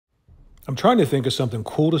I'm trying to think of something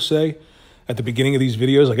cool to say at the beginning of these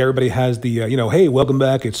videos. Like everybody has the, hey, welcome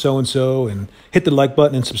back, it's so-and-so, and hit the like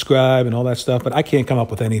button and subscribe and all that stuff. But I can't come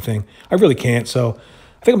up with anything. I really can't. So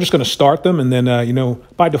I think I'm just going to start them. And then,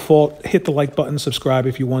 by default, hit the like button, subscribe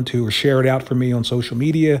if you want to, or share it out for me on social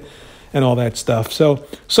media and all that stuff. So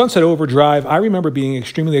Sunset Overdrive, I remember being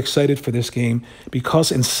extremely excited for this game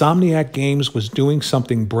because Insomniac Games was doing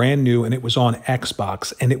something brand new, and it was on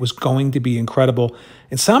Xbox, and it was going to be incredible.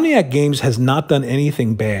 Insomniac Games has not done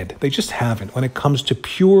anything bad. They just haven't when it comes to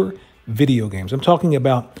pure video games. I'm talking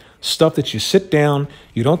about stuff that you sit down,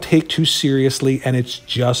 you don't take too seriously, and it's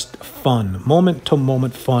just fun.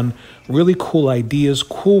 Moment-to-moment fun, really cool ideas,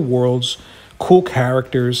 cool worlds, cool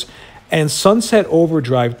characters. And Sunset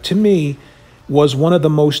Overdrive, to me, was one of the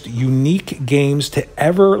most unique games to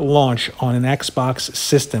ever launch on an Xbox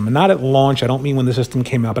system. And not at launch, I don't mean when the system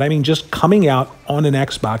came out, but I mean just coming out on an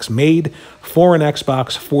Xbox, made for an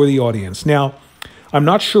Xbox for the audience. Now, I'm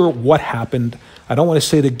not sure what happened. I don't want to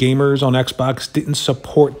say the gamers on Xbox didn't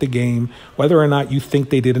support the game. Whether or not you think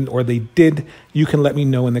they didn't or they did, you can let me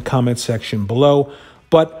know in the comment section below.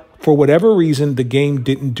 But for whatever reason, the game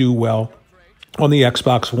didn't do well on the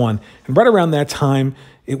Xbox One. And right around that time,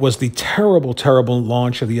 it was the terrible, terrible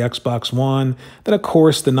launch of the Xbox One. Then, of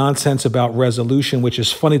course, the nonsense about resolution, which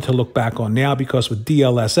is funny to look back on now because with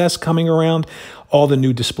DLSS coming around, all the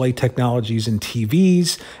new display technologies in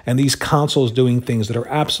TVs, and these consoles doing things that are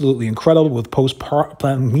absolutely incredible with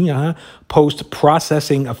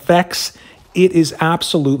post-processing effects, it is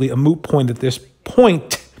absolutely a moot point at this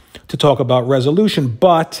point to talk about resolution.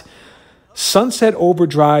 But Sunset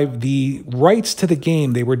Overdrive, the rights to the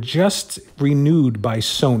game, they were just renewed by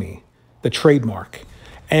Sony, the Trademark.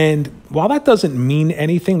 And while that doesn't mean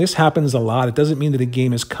anything, this happens a lot. It doesn't mean that a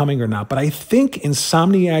game is coming or not. But I think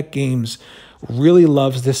Insomniac Games really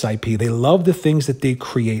loves this IP. They love the things that they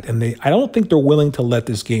create. And I don't think they're willing to let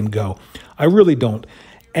this game go. I really don't.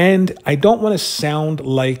 And I don't want to sound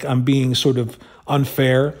like I'm being sort of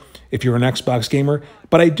unfair if you're an Xbox gamer.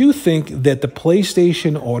 But I do think that the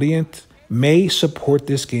PlayStation audience may support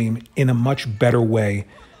this game in a much better way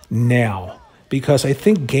now. Because I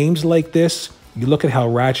think games like this, you look at how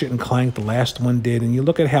Ratchet and Clank, the last one, did, and you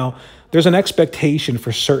look at how there's an expectation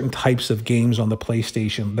for certain types of games on the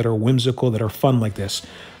PlayStation that are whimsical, that are fun like this.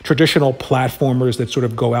 Traditional platformers that sort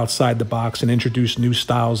of go outside the box and introduce new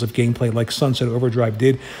styles of gameplay like Sunset Overdrive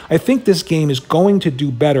did. I think this game is going to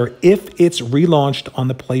do better if it's relaunched on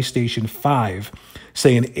the PlayStation 5.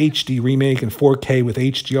 Say an HD remake in 4K with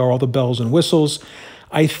HDR, all the bells and whistles.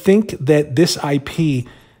 I think that this IP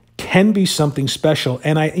can be something special.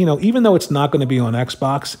 And even though it's not going to be on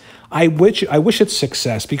Xbox, I wish it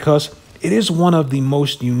success because it is one of the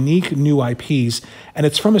most unique new IPs, and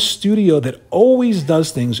it's from a studio that always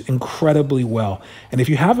does things incredibly well. And if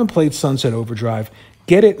you haven't played Sunset Overdrive,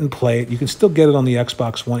 get it and play it. You can still get it on the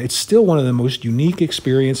Xbox One. It's still one of the most unique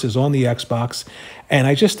experiences on the Xbox. And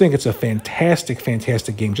I just think it's a fantastic,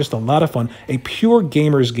 fantastic game. Just a lot of fun. A pure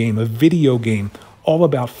gamer's game, a video game, all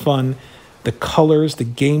about fun, the colors, the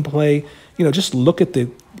gameplay. Just look at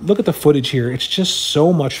the footage here. It's just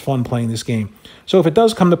so much fun playing this game. So if it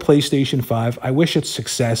does come to PlayStation 5, I wish it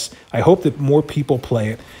success. I hope that more people play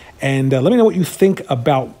it. And let me know what you think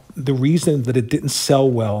about the reason that it didn't sell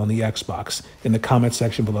well on the Xbox in the comment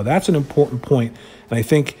section below. That's an important point, and I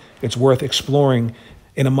think it's worth exploring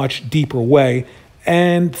in a much deeper way.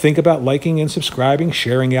 And think about liking and subscribing,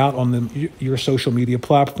 sharing out on your social media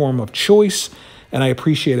platform of choice. And I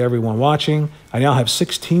appreciate everyone watching. I now have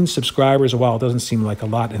 16 subscribers. While it doesn't seem like a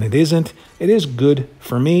lot, and it isn't, it is good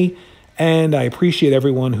for me. And I appreciate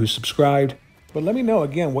everyone who subscribed. But let me know,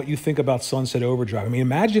 again, what you think about Sunset Overdrive. I mean,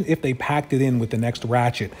 imagine if they packed it in with the next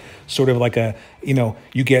Ratchet, sort of like you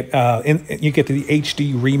get the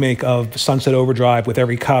HD remake of Sunset Overdrive with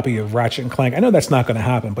every copy of Ratchet and Clank. I know that's not going to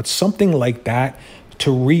happen, but something like that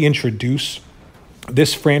to reintroduce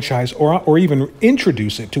this franchise or even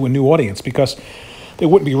introduce it to a new audience, because they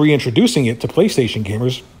wouldn't be reintroducing it to PlayStation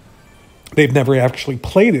gamers. They've never actually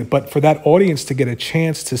played it, but for that audience to get a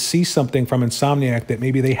chance to see something from Insomniac that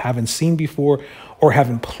maybe they haven't seen before or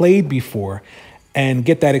haven't played before and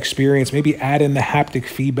get that experience, maybe add in the haptic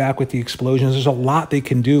feedback with the explosions. There's a lot they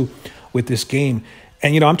can do with this game.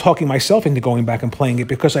 And, I'm talking myself into going back and playing it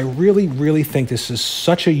because I really, really think this is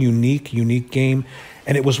such a unique game.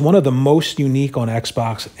 And it was one of the most unique on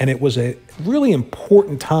Xbox, and it was a really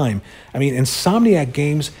important time. I mean, Insomniac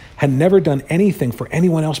Games had never done anything for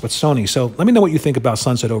anyone else but Sony. So let me know what you think about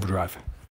Sunset Overdrive.